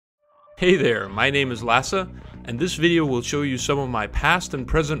Hey there, my name is Lasse, and this video will show you some of my past and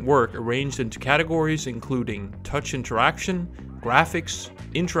present work arranged into categories including touch interaction, graphics,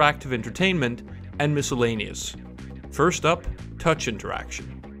 interactive entertainment, and miscellaneous. First up, touch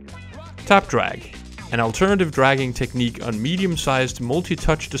interaction. Tap drag, an alternative dragging technique on medium-sized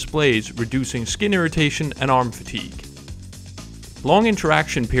multi-touch displays reducing skin irritation and arm fatigue. Long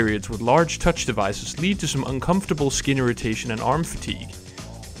interaction periods with large touch devices lead to some uncomfortable skin irritation and arm fatigue.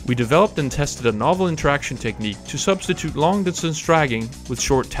 We developed and tested a novel interaction technique to substitute long-distance dragging with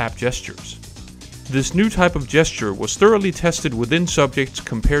short tap gestures. This new type of gesture was thoroughly tested within subjects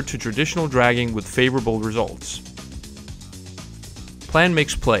compared to traditional dragging with favorable results. Plan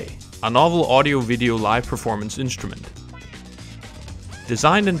Mix Play, a novel audio-video live performance instrument.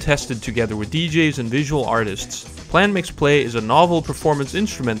 Designed and tested together with DJs and visual artists, Plan Mix Play is a novel performance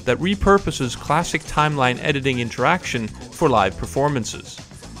instrument that repurposes classic timeline editing interaction for live performances.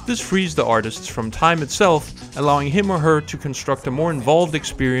 This frees the artists from time itself, allowing him or her to construct a more involved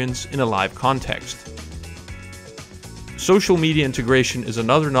experience in a live context. Social media integration is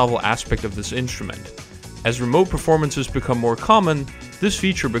another novel aspect of this instrument. As remote performances become more common, this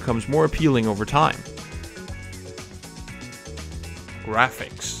feature becomes more appealing over time.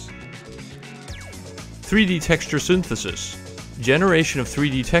 Graphics. 3D texture synthesis. Generation of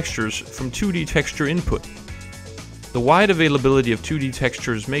 3D textures from 2D texture input. The wide availability of 2D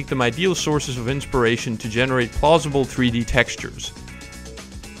textures make them ideal sources of inspiration to generate plausible 3D textures.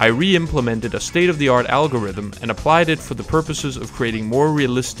 I re-implemented a state-of-the-art algorithm and applied it for the purposes of creating more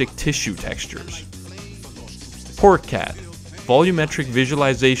realistic tissue textures. PortCAD, volumetric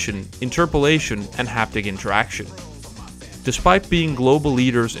visualization, interpolation, and haptic interaction. Despite being global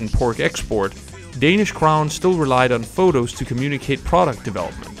leaders in pork export, Danish Crown still relied on photos to communicate product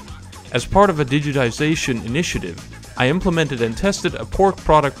development. As part of a digitization initiative, I implemented and tested a pork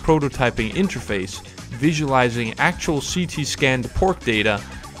product prototyping interface, visualizing actual CT scanned pork data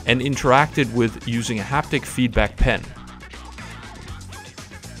and interacted with using a haptic feedback pen.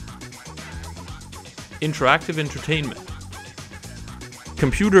 Interactive entertainment.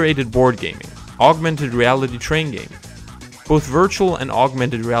 Computer-aided board gaming, augmented reality train game. Both virtual and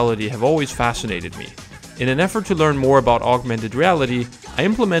augmented reality have always fascinated me. In an effort to learn more about augmented reality, I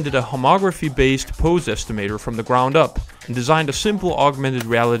implemented a homography-based pose estimator from the ground up and designed a simple augmented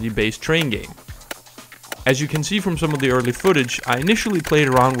reality-based train game. As you can see from some of the early footage, I initially played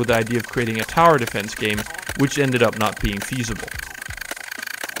around with the idea of creating a tower defense game, which ended up not being feasible.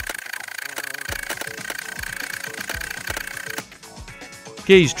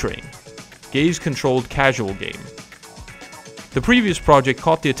 Gaze Train, gaze-controlled casual game. The previous project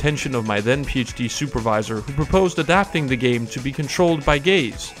caught the attention of my then PhD supervisor, who proposed adapting the game to be controlled by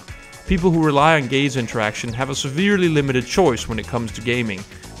gaze. People who rely on gaze interaction have a severely limited choice when it comes to gaming,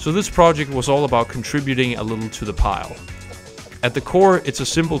 so this project was all about contributing a little to the pile. At the core, it's a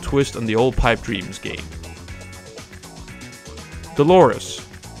simple twist on the old Pipe Dreams game. Dolores,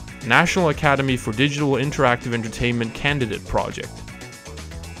 National Academy for Digital Interactive Entertainment Candidate Project.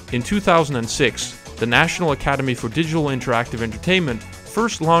 In 2006, the National Academy for Digital Interactive Entertainment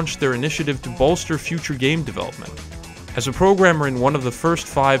first launched their initiative to bolster future game development. As a programmer in one of the first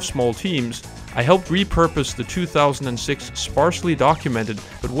 5 small teams, I helped repurpose the 2006 sparsely documented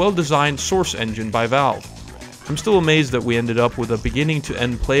but well-designed Source engine by Valve. I'm still amazed that we ended up with a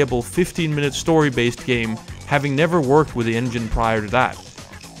beginning-to-end playable 15-minute story-based game, having never worked with the engine prior to that.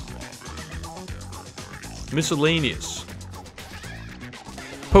 Miscellaneous.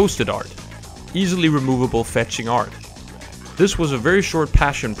 Post-it art. Easily removable fetching art. This was a very short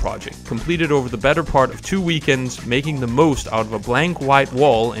passion project, completed over the better part of 2 weekends, making the most out of a blank white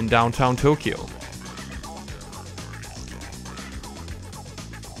wall in downtown Tokyo.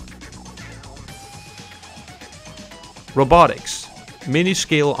 Robotics.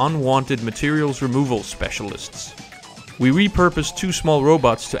 Mini-scale unwanted materials removal specialists. We repurposed 2 small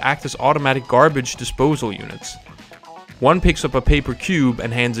robots to act as automatic garbage disposal units. One picks up a paper cube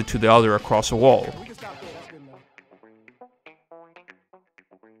and hands it to the other across a wall.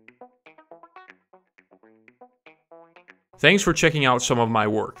 Thanks for checking out some of my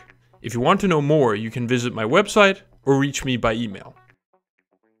work. If you want to know more, you can visit my website or reach me by email.